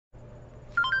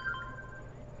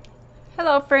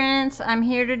Hello friends, I'm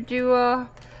here to do a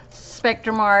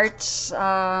Spectrum Arts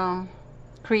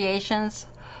Creations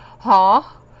haul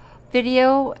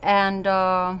video, and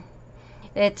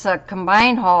it's a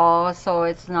combined haul, so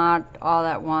it's not all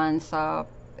at once.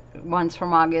 One's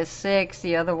from August 6th,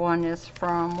 the other one is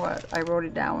from, what, I wrote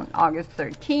it down, August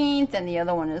 13th, and the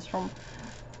other one is from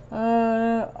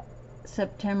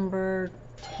September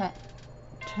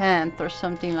 10th or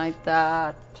something like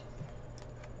that.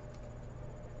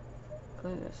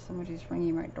 Somebody's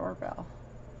ringing my doorbell.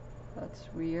 That's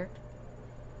weird.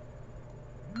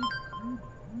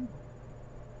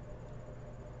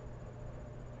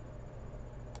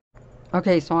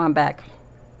 Okay, so I'm back.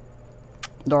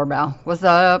 Doorbell was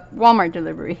a Walmart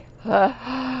delivery.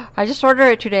 I just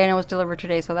ordered it today and it was delivered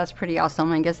today, so that's pretty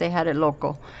awesome. I guess they had it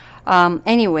local.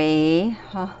 Anyway,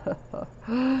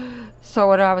 so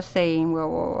what I was saying,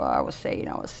 I was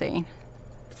saying,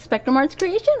 Spectrum Arts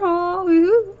Creation Haul.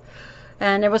 Woohoo!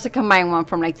 And it was a combined one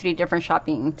from like 3 different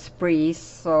shopping sprees.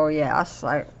 So yes,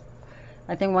 I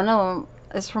think one of them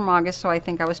is from August, so I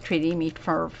think I was treating me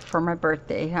for my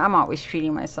birthday. I'm always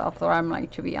treating myself, though, I'm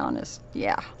like, to be honest.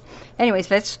 Yeah.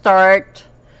 Anyways, let's start.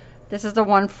 This is the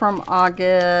one from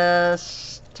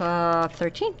August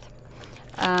 13th.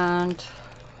 And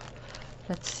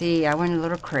let's see, I went a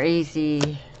little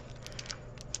crazy.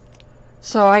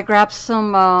 So I grabbed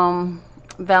some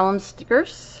vellum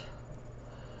stickers.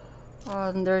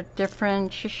 And they're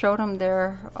different. She showed them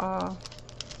there. I'm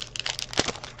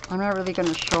not really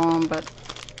going to show them, but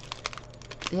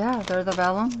yeah, they're the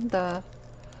vellum.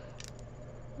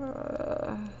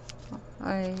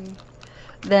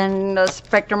 Then the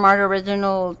Spectrum Art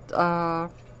original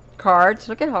cards.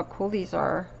 Look at how cool these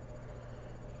are.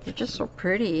 They're just so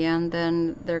pretty, and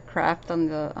then they're craft on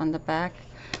the back.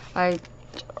 I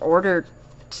ordered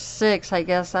 6. I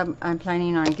guess I'm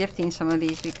planning on gifting some of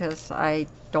these because I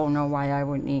don't know why I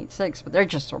would need 6, but they're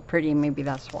just so pretty. Maybe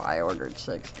that's why I ordered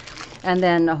 6. And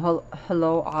then a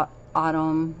Hello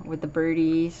Autumn with the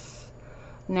birdies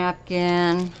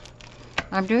napkin.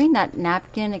 I'm doing that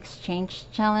napkin exchange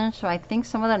challenge, so I think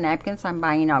some of the napkins I'm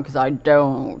buying out because I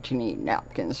don't need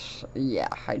napkins. Yeah,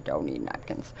 I don't need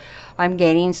napkins. I'm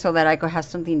getting so that I could have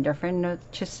something different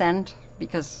to send,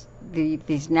 because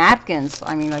these napkins,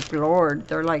 I mean, like, Lord,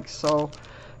 they're like so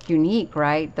unique,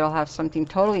 right? They'll have something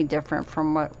totally different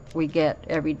from what we get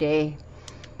every day.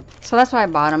 So that's why I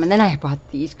bought them. And then I bought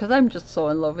these because I'm just so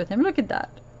in love with him. Look at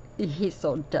that. He's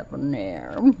so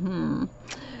debonair.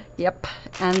 Yep.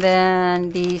 And then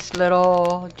these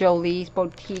little Jolie's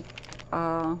Boutique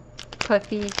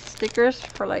puffy stickers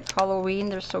for like Halloween.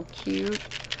 They're so cute.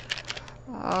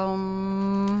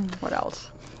 What else?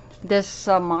 This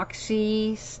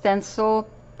Moxie stencil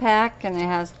pack, and it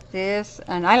has this,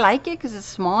 and I like it because it's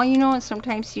small, you know, and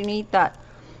sometimes you need that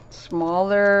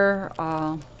smaller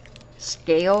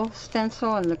scale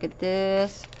stencil. And look at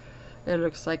this, it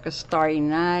looks like a starry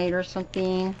night or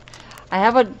something. I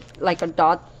have a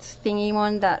dot thingy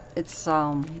one that it's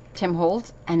Tim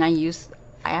Holtz, and I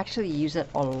actually use it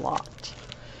a lot.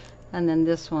 And then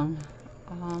this one,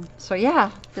 so yeah,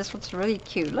 this one's really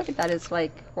cute. Look at that. It's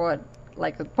like, what,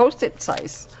 like a post-it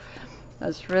size.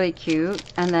 That's really cute.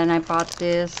 And then I bought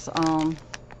this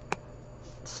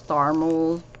star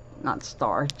mold, not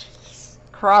star, geez,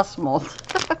 cross mold.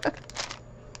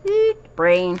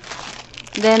 Brain.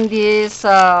 Then this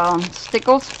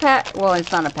stickles pack. Well,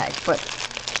 it's not a pack, but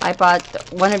I bought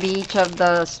one of each of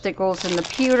the stickles in the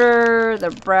pewter,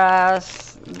 the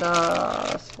brass,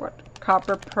 the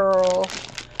copper pearl,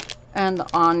 and the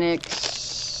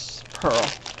onyx pearl.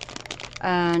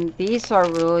 And these are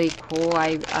really cool.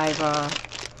 I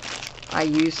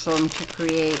use them to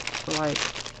create like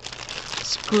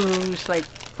screws, like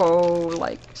faux,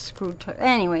 like screw.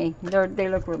 Anyway, they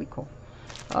look really cool.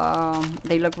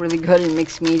 They look really good in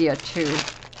mixed media too.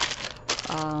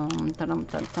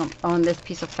 On this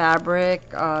piece of fabric,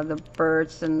 the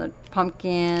birds and the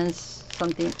pumpkins.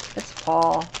 Something. It's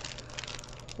fall.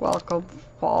 Welcome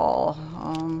fall.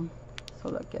 So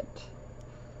look at.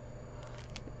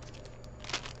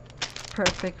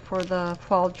 Perfect for the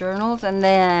fall journals. And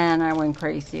then I went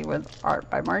crazy with Art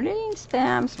by Marlene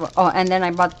stamps. Oh, and then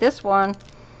I bought this one,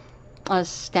 a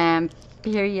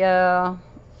Stamperia,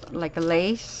 like a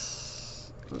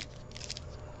lace.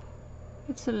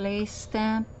 It's a lace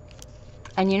stamp.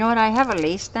 And you know what? I have a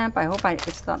lace stamp. I hope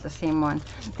it's not the same one.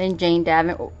 Then Jane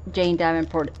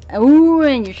Davenport. Ooh,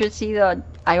 and you should see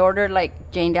I ordered like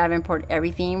Jane Davenport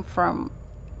everything from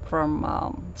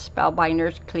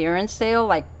Spellbinders clearance sale,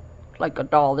 like $1,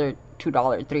 $2,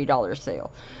 $3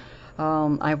 sale.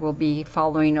 I will be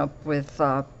following up with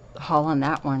haul on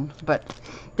that one, but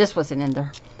this wasn't in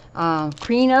there.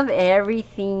 Queen of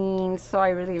everything, so I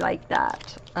really like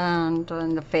that. And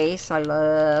in the face, I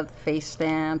love face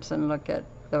stamps, and look at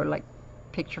the like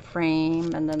picture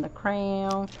frame, and then the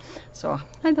crown. So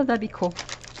I thought that'd be cool.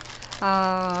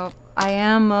 I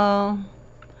am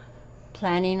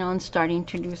planning on starting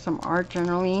to do some art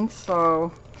journaling.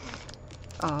 So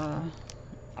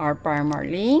Art by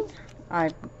Marlene.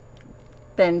 I've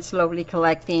been slowly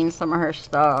collecting some of her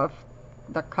stuff,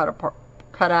 the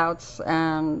cutouts,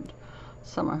 and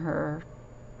some of her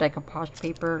decoupage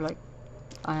paper, like,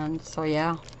 and so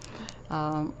yeah,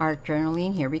 art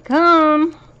journaling, here we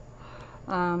come.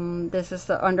 This is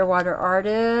the underwater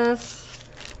artist.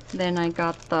 Then I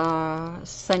got the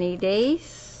sunny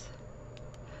days.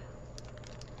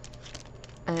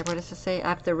 What does it say?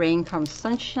 After rain comes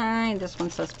sunshine. This one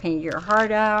says paint your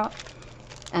heart out.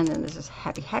 And then this is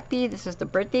happy happy. This is the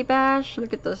birthday bash.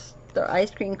 Look at this, the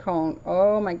ice cream cone.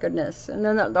 Oh my goodness. And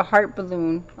then the heart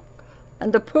balloon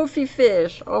and the poofy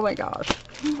fish. Oh my gosh.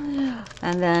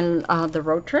 And then the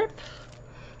road trip.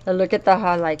 And look at the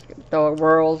like the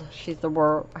world. She's the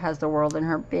world, has the world in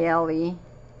her belly.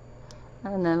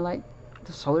 And then like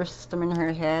the solar system in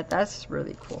her head. That's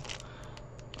really cool.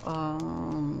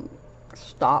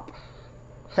 Stop.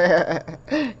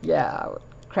 Yeah,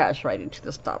 crash right into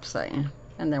the stop sign.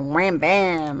 And then wham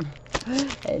bam.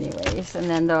 Anyways, and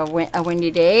then a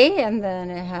windy day, and then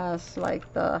it has like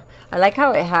I like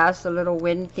how it has the little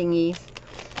wind thingies,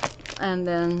 and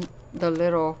then the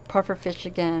little puffer fish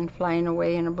again flying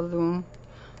away in a balloon,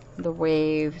 the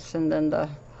waves, and then the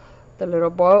little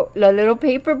boat, the little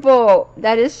paper boat.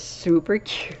 That is super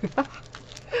cute.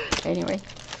 Anyway,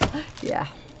 yeah.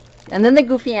 And then the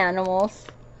goofy animals.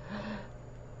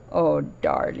 Oh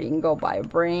darling, go by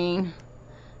brain.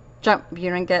 Jump, you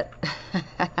don't get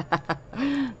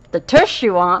the tush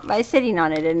you want by sitting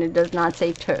on it, and it does not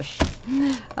say tush.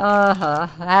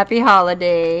 Happy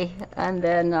holiday. And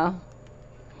then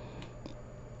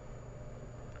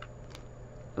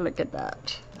look at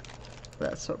that.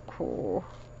 That's so cool.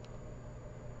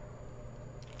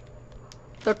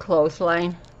 The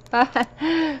clothesline.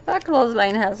 That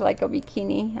clothesline has like a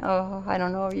bikini. Oh, I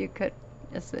don't know if you could,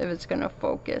 if it's gonna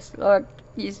focus. Look,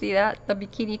 you see that? The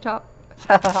bikini top.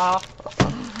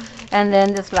 And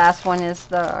then this last one is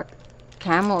the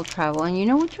camel travel. And you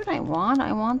know which one I want?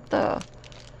 I want the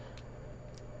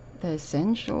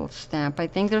essential stamp. I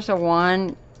think there's a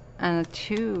 1 and a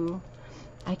 2.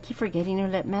 I keep forgetting to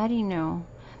let Maddie know.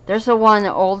 There's a one,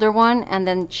 the older one, and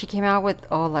then she came out with,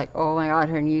 oh, like, oh my god,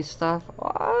 her new stuff.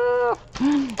 Oh.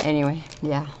 Anyway,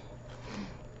 yeah.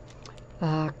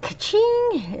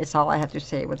 Ka-ching! It's all I have to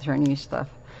say with her new stuff.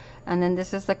 And then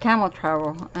this is the camel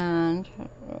travel, and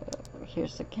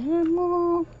here's the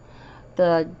camel.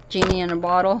 The genie in a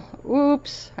bottle.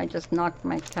 Oops, I just knocked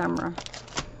my camera.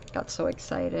 Got so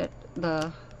excited.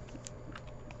 The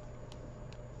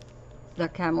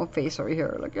camel face over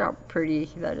here. Look how pretty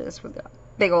that is with the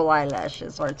big old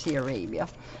eyelashes. Artsy Arabia.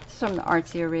 It's from the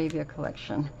Artsy Arabia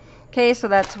collection. Okay, so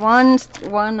that's one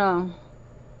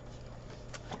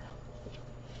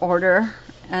order,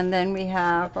 and then we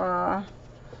have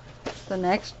the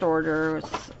next order,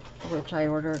 which I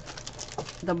ordered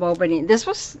the Bobany. This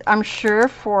was, I'm sure,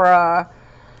 for a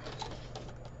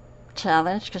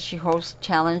challenge, because she hosts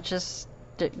challenges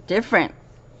different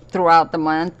throughout the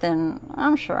month, and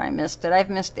I'm sure I missed it. I've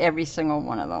missed every single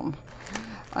one of them,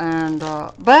 and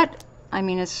but I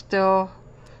mean, it's still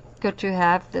good to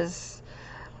have this.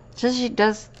 Just she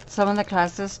does some of the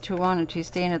classes on a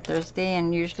Tuesday and a Thursday,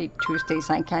 and usually Tuesdays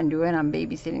I can't do it. I'm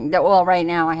babysitting. Well, right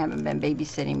now I haven't been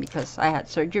babysitting because I had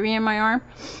surgery in my arm,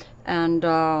 and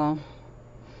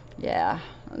yeah,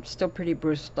 I'm still pretty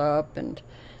bruised up, and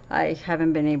I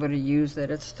haven't been able to use it.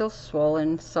 It's still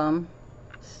swollen some.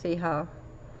 See how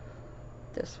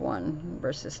this one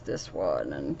versus this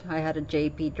one, and I had a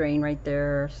JP drain right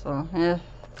there, so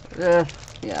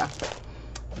yeah,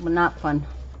 but not fun.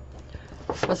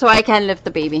 So I can't lift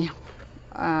the baby.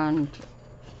 And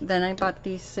then I bought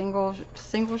these single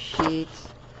sheets.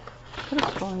 Could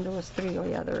have sworn there was 3. Oh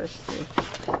yeah, there is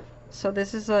 3. So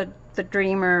this is the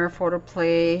Dreamer photo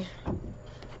play,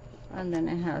 and then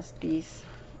it has these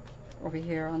over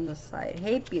here on the side.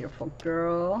 Hey beautiful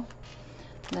girl.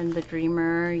 Then the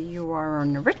Dreamer, you are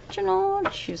an original,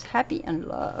 choose happy and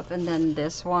love. And then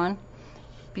this one,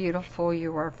 beautiful,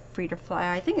 you are free to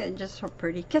fly. I think it's just so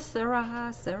pretty. Kiss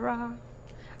Sarah, Sarah.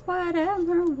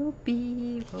 Whatever will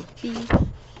be, will be.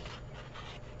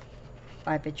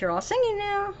 I bet you're all singing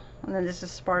now. And then this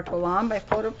is Sparkle On by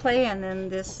Photoplay. And then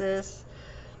this is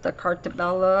the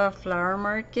Cartabella Flower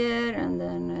Market. And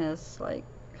then it's like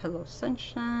Hello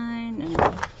Sunshine, and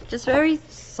just very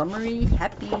summery,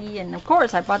 happy. And of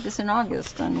course, I bought this in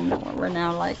August, and we're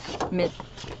now like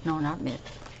not mid,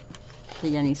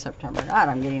 beginning September. God,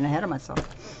 I'm getting ahead of myself.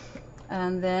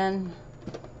 And then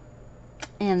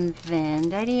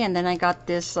Daddy, and then I got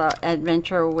this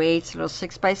Adventure Awaits little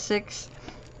 6x6,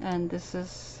 and this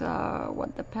is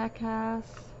what the pack has.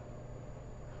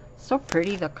 So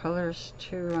pretty, the colors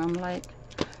too. I'm like,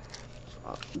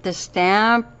 the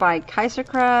stamp by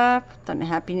Kaisercraft, and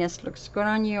happiness looks good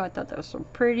on you. I thought that was so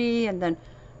pretty. And then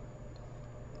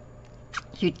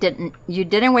you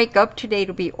didn't wake up today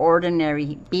to be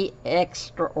ordinary, be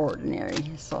extraordinary.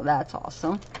 So that's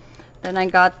awesome. Then I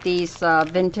got these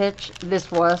vintage.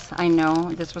 I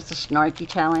know this was a snarky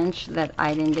challenge that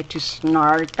I didn't get to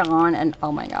snark on, and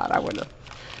oh my god, I would have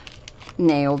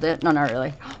nailed it. No, not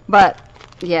really, but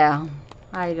yeah,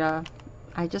 I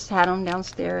just had them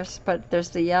downstairs. But there's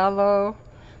the yellow,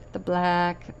 the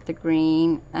black, the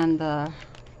green, and the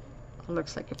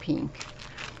looks like a pink.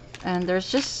 And there's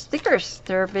just stickers.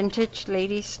 They're vintage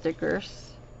lady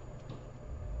stickers.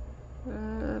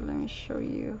 Let me show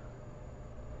you.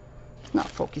 It's not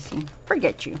focusing.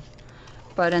 Forget you.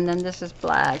 But and then this is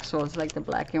black, so it's like the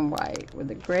black and white with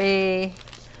the gray.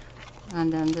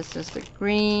 And then this is the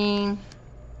green.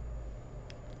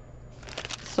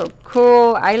 So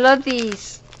cool. I love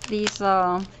these just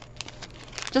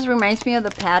reminds me of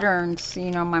the patterns,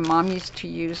 you know, my mom used to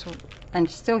use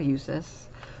and still uses.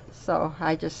 So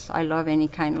I love any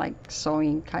kind like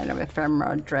sewing kind of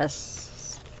ephemera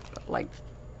dress like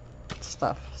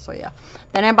stuff. So yeah.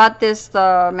 Then I bought this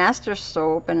master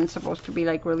soap, and it's supposed to be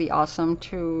like really awesome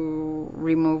to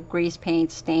remove grease,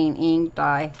 paint, stain, ink,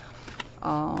 dye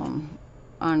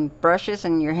on brushes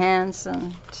and your hands.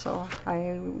 And so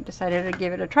I decided to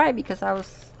give it a try because I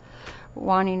was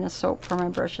wanting a soap for my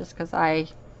brushes, because my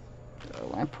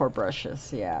poor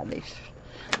brushes, yeah,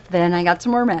 then I got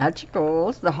some more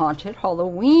magicals, the Haunted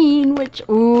Halloween, which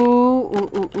ooh,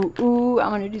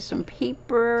 I'm gonna do some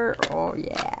paper. Oh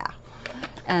yeah.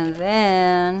 And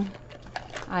then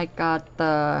I got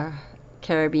the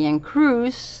Caribbean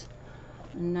Cruise,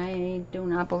 and I do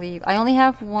not believe I only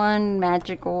have one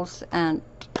magicals, and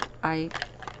I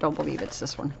don't believe it's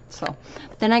this one. So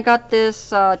then I got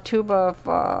this tube of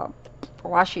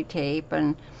washi tape,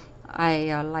 and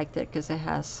I liked it because it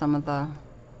has some of the,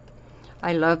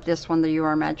 I love this one, the You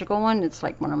Are Magical one. It's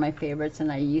like one of my favorites,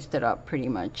 and I used it up pretty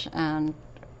much. And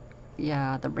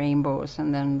yeah, the rainbows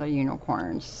and then the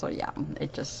unicorns. So yeah,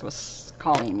 it just was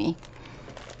calling me.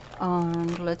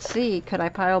 Let's see, could I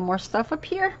pile more stuff up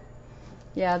here?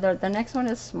 Yeah, the next one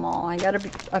is small. I got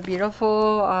a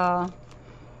beautiful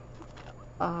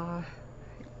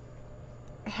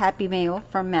Happy Mail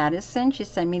from Madison. She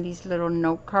sent me these little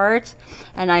note cards,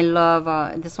 and I love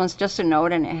this one's just a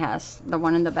note, and it has the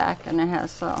one in the back, and it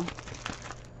has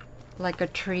like a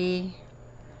tree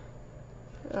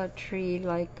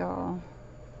like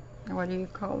what do you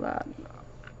call that?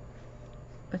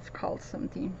 It's called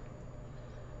something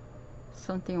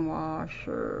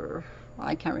washer.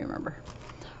 I can't remember.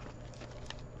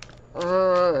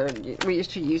 We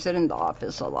used to use it in the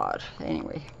office a lot.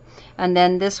 Anyway, and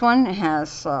then this one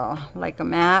has like a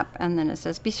map, and then it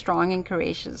says, "Be strong and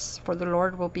courageous, for the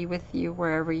Lord will be with you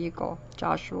wherever you go."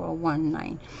 Joshua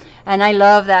 1:9. And I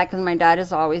love that because my dad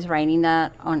is always writing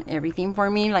that on everything for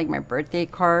me, like my birthday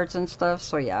cards and stuff.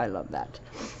 So yeah, I love that.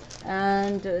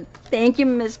 And thank you,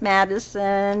 Miss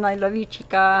Madison. I love you,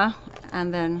 chica.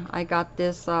 And then I got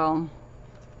this art.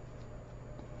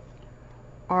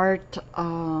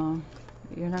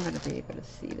 You're not going to be able to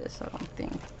see this, I don't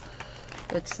think.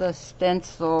 It's the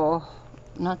stencil,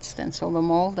 not stencil, the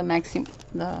mold, the maxi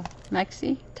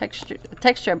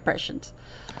texture impressions.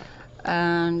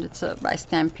 And it's by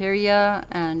Stamperia,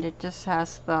 and it just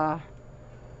has the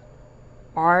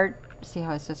art. See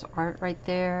how it says art right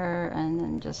there, and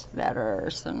then just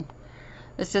letters. And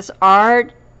it says,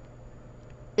 "Art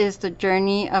is the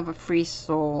journey of a free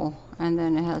soul." And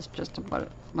then it has just a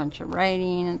bunch of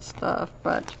writing and stuff.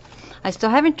 But I still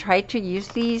haven't tried to use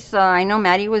these. I know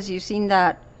Maddie was using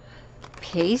that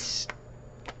paste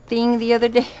thing the other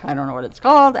day. I don't know what it's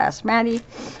called. Ask Maddie.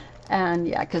 And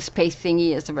yeah, because Paste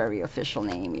Thingy is a very official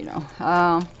name, you know.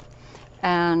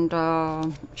 And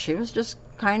she was just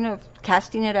kind of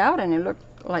casting it out, and it looked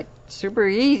like super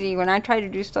easy. When I try to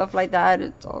do stuff like that,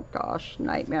 it's, oh gosh,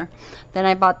 nightmare. Then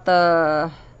I bought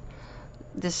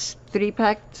this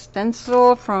 3-pack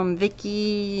stencil from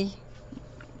Vicky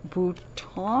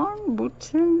Bouton,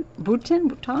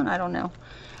 I don't know.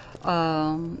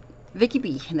 Vicky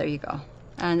B, there you go.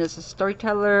 And it's a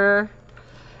storyteller,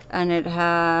 and it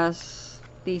has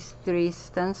these 3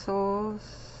 stencils.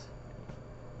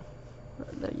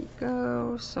 There you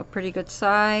go. So pretty good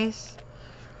size.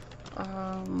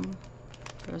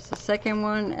 There's the second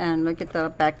one, and look at the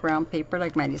background paper.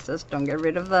 Like Maddie says, don't get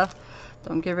rid of the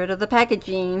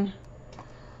packaging.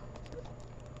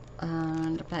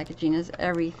 And the packaging is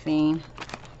everything.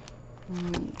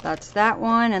 That's that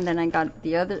one, and then I got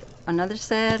another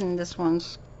set, and this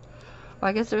one's, well,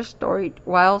 I guess there's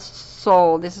Wild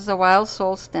Soul. This is a Wild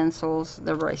Soul stencils.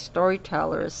 The right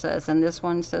storyteller, it says, and this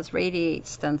one says Radiate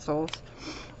stencils,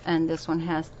 and this one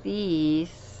has these.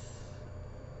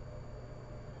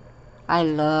 I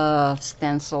love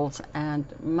stencils, and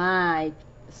my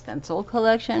stencil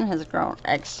collection has grown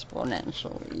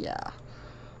exponentially. Yeah.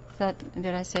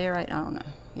 Did I say it right? I don't know.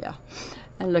 Yeah.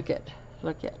 And look at.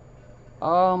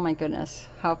 Oh my goodness.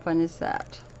 How fun is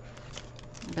that?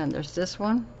 Then there's this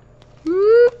one.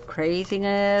 Woo,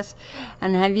 craziness.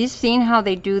 And have you seen how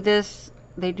they do this?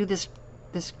 They do this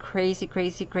crazy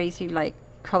like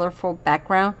colorful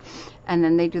background, and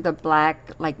then they do the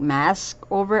black like mask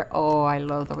over it. Oh, I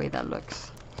love the way that looks.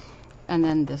 And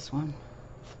then this one.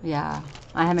 Yeah,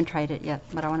 I haven't tried it yet,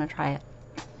 but I want to try it.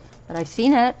 But I've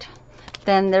seen it.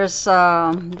 Then there's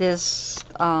this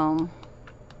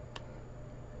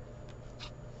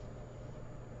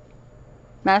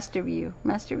Master View,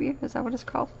 is that what it's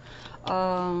called?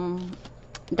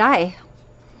 Die.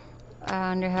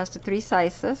 And it has the 3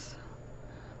 sizes.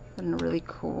 And really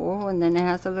cool. And then it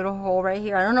has a little hole right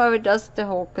here. I don't know if it does the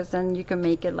hole, because then you can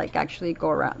make it like actually go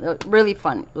around. Really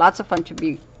fun. Lots of fun to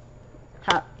be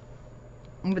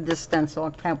with this stencil. I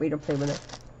can't wait to play with it.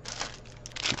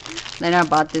 Then I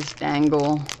bought this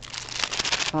dangle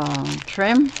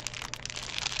trim.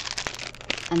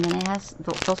 And then it has,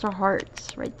 those are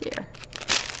hearts right there.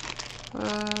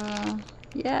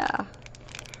 Yeah.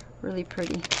 Really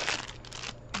pretty.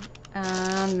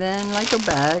 And then like a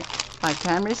bag. I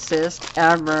can't resist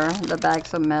ever the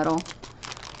bags of metal.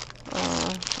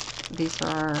 These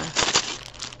are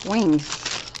wings.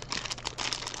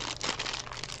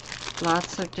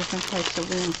 Lots of different types of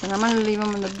wings. And I'm going to leave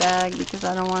them in the bag because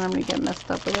I don't want them to get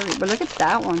messed up with everything. But look at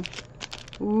that one.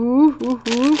 Ooh, ooh,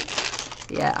 ooh.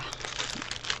 Yeah.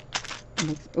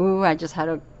 Ooh, I just had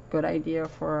a good idea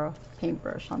for a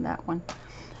paintbrush on that one.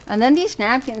 And then these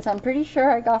napkins, I'm pretty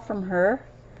sure I got from her.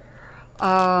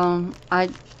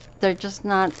 They're just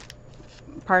not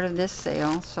part of this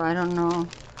sale, so I don't know.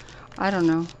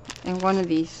 And one of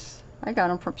these, I got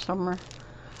them from somewhere.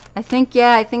 I think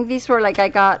these were like I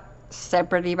got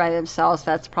separately by themselves.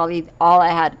 That's probably all I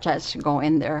had a chance to go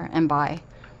in there and buy.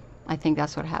 I think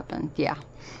that's what happened. Yeah.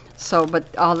 So,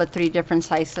 but all the 3 different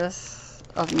sizes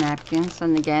of napkins,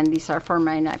 and again, these are for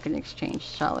my napkin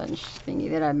exchange challenge thingy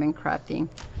that I've been crafting.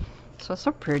 So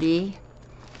pretty.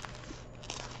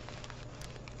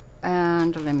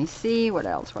 And let me see, what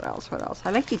else?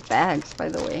 I like these bags, by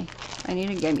the way. I need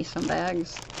to get me some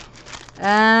bags.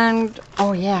 And,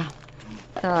 oh yeah,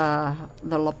 the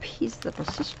Lapis de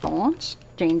Persistance,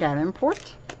 Jane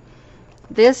Davenport.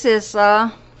 This is,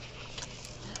 I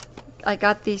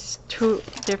got these 2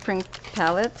 different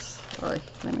palettes. Oh,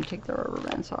 let me take the rubber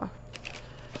bands off.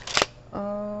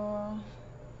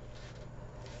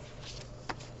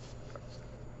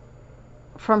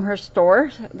 From her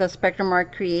store, the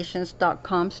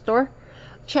SpectrumArtCreations.com store.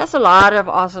 She has a lot of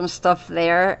awesome stuff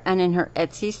there, and in her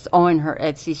Etsy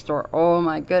store. Oh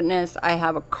my goodness, I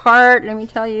have a cart. Let me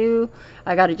tell you,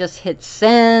 I gotta just hit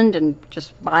send and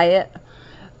just buy it.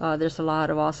 There's a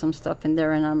lot of awesome stuff in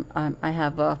there, and I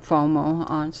have a FOMO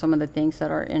on some of the things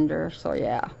that are in there. So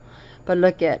yeah, but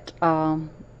look at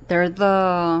they're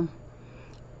the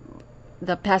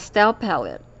pastel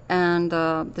palette, and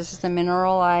this is the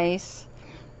mineral ice.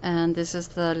 And this is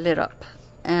the lit up,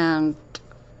 and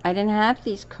I didn't have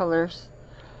these colors.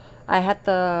 I had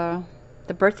the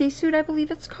birthday suit, I believe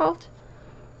it's called,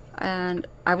 and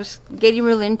I was getting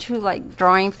real into like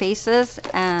drawing faces,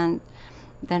 and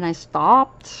then I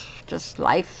stopped. Just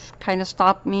life kind of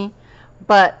stopped me,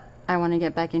 but I want to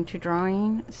get back into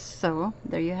drawing. So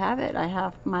there you have it. I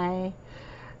have my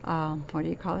what do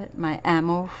you call it, my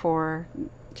ammo for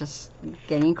just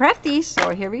getting crafty.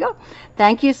 So here we go.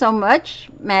 Thank you so much,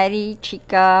 Maddie,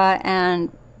 Chica, and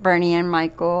Bernie and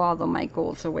Michael, although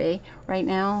Michael's away right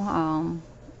now,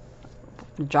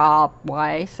 job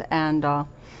wise, and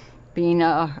being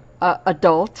a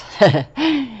adult.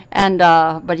 And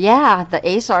but yeah, the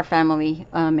ASAR family,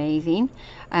 amazing,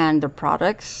 and the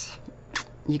products,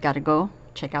 you got to go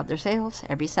check out their sales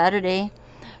every Saturday,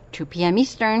 2 p.m.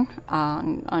 Eastern,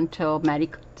 until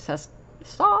Maddie says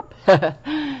stop.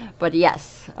 But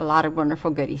yes, a lot of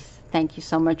wonderful goodies. Thank you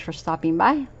so much for stopping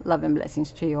by. Love and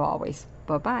blessings to you always.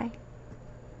 Bye bye.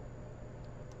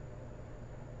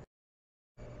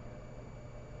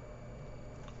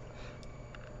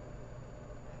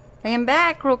 I am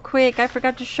back real quick. I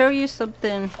forgot to show you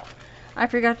something. I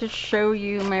forgot to show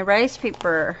you my rice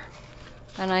paper.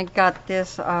 And I got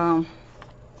this for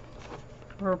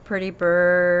pretty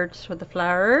birds with the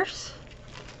flowers.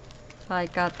 So I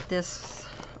got this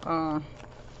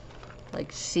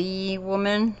like sea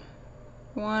woman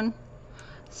one.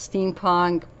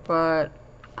 Steampunk, but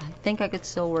I think I could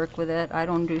still work with it. I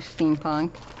don't do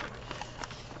steampunk.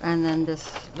 And then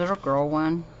this little girl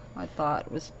one I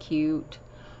thought was cute.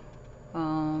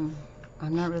 I'm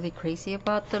not really crazy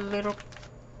about the little,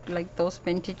 like those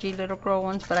vintagey little girl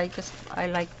ones, but I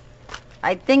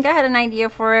think I had an idea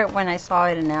for it when I saw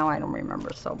it, and now I don't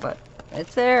remember, so, but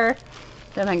it's there.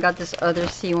 Then I got this other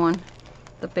sea one,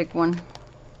 the big one.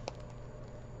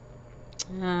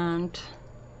 And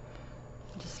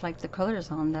just like the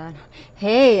colors on that.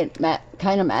 Hey, it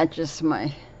kind of matches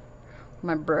my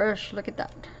brush. Look at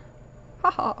that.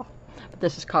 Haha. But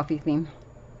this is coffee theme.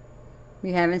 If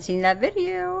you haven't seen that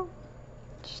video,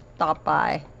 stop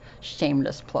by.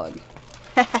 Shameless plug.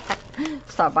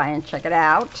 Stop by and check it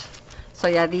out. So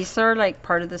yeah, these are like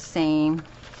part of the same,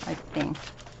 I think.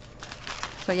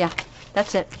 So yeah,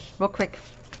 that's it. Real quick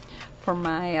for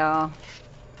my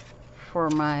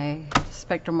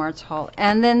Spectrum Arts haul.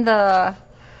 And then the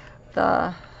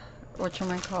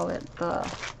whatchamacallit, the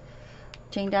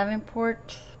Jane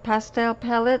Davenport pastel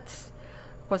palettes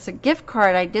was a gift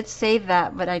card. I did save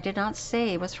that, but I did not say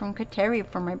it was from Kateri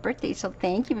for my birthday. So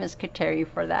thank you, Miss Kateri,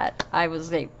 for that. I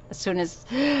was like, as soon as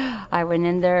I went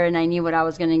in there and I knew what I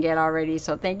was going to get already.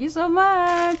 So thank you so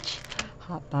much.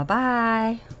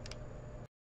 Bye-bye.